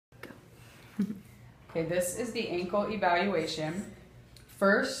Okay, this is the ankle evaluation.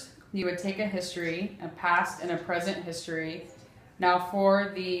 First, you would take a history, a past and a present history. Now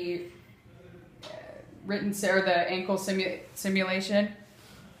for the the ankle simulation,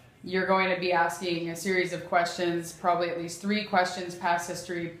 you're going to be asking a series of questions, probably at least 3 questions past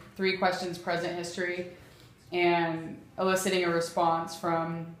history, 3 questions present history, and eliciting a response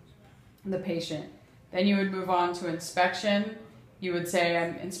from the patient. Then you would move on to inspection. You would say,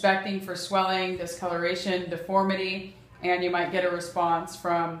 I'm inspecting for swelling, discoloration, deformity, and you might get a response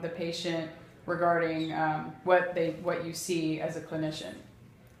from the patient regarding what you see as a clinician.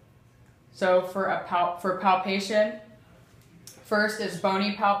 So for palpation, first is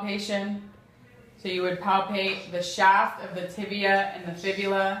bony palpation. So you would palpate the shaft of the tibia and the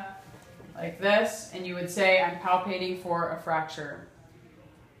fibula like this, and you would say, I'm palpating for a fracture.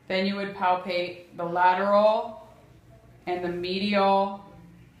 Then you would palpate the lateral and the medial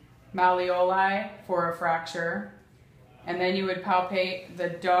malleoli for a fracture. And then you would palpate the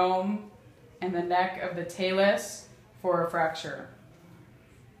dome and the neck of the talus for a fracture.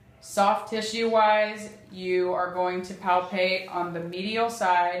 Soft tissue wise, you are going to palpate on the medial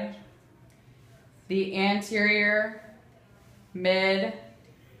side, the anterior, mid,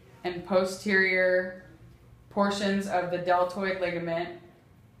 and posterior portions of the deltoid ligament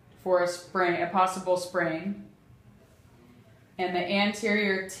for a sprain, a possible sprain, and the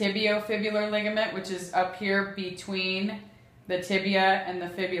anterior tibiofibular ligament, which is up here between the tibia and the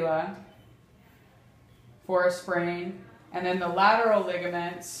fibula for a sprain, and then the lateral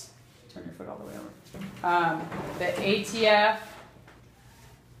ligaments, turn your foot all the way over, the ATF,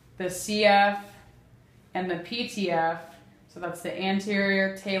 the CF, and the PTF, so that's the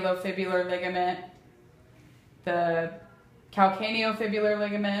anterior talofibular ligament, the calcaneofibular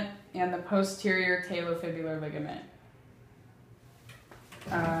ligament, and the posterior talofibular ligament.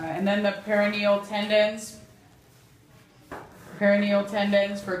 And then the peroneal tendons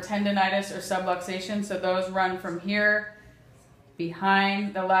for tendinitis or subluxation. So those run from here,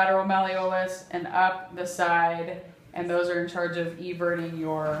 behind the lateral malleolus, and up the side, and those are in charge of everting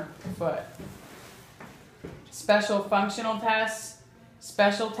your foot. Special functional tests.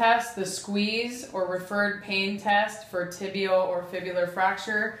 Special tests, the squeeze or referred pain test for tibial or fibular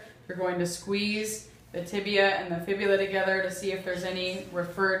fracture. You're going to squeeze the tibia and the fibula together to see if there's any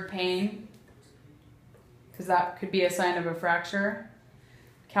referred pain, because that could be a sign of a fracture.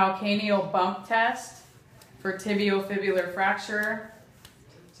 Calcaneal bump test for tibiofibular fracture.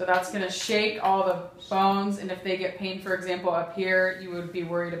 So that's going to shake all the bones, and if they get pain, for example, up here, you would be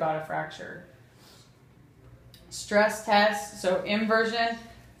worried about a fracture. Stress test, so inversion,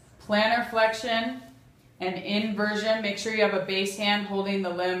 plantar flexion, and inversion. Make sure you have a base hand holding the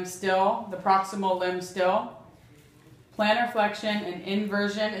limb still, the proximal limb still. Plantar flexion and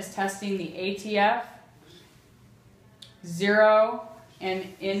inversion is testing the ATF. 0 and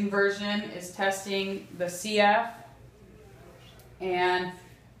inversion is testing the CF. And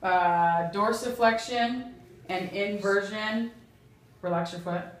dorsiflexion and inversion, relax your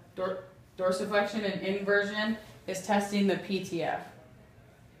foot, dorsiflexion and inversion is testing the PTF.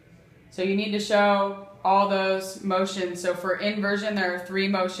 So you need to show all those motions. So for inversion, there are 3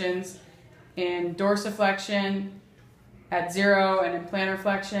 motions: in dorsiflexion, at 0, and in plantar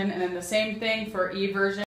flexion. And then the same thing for eversion.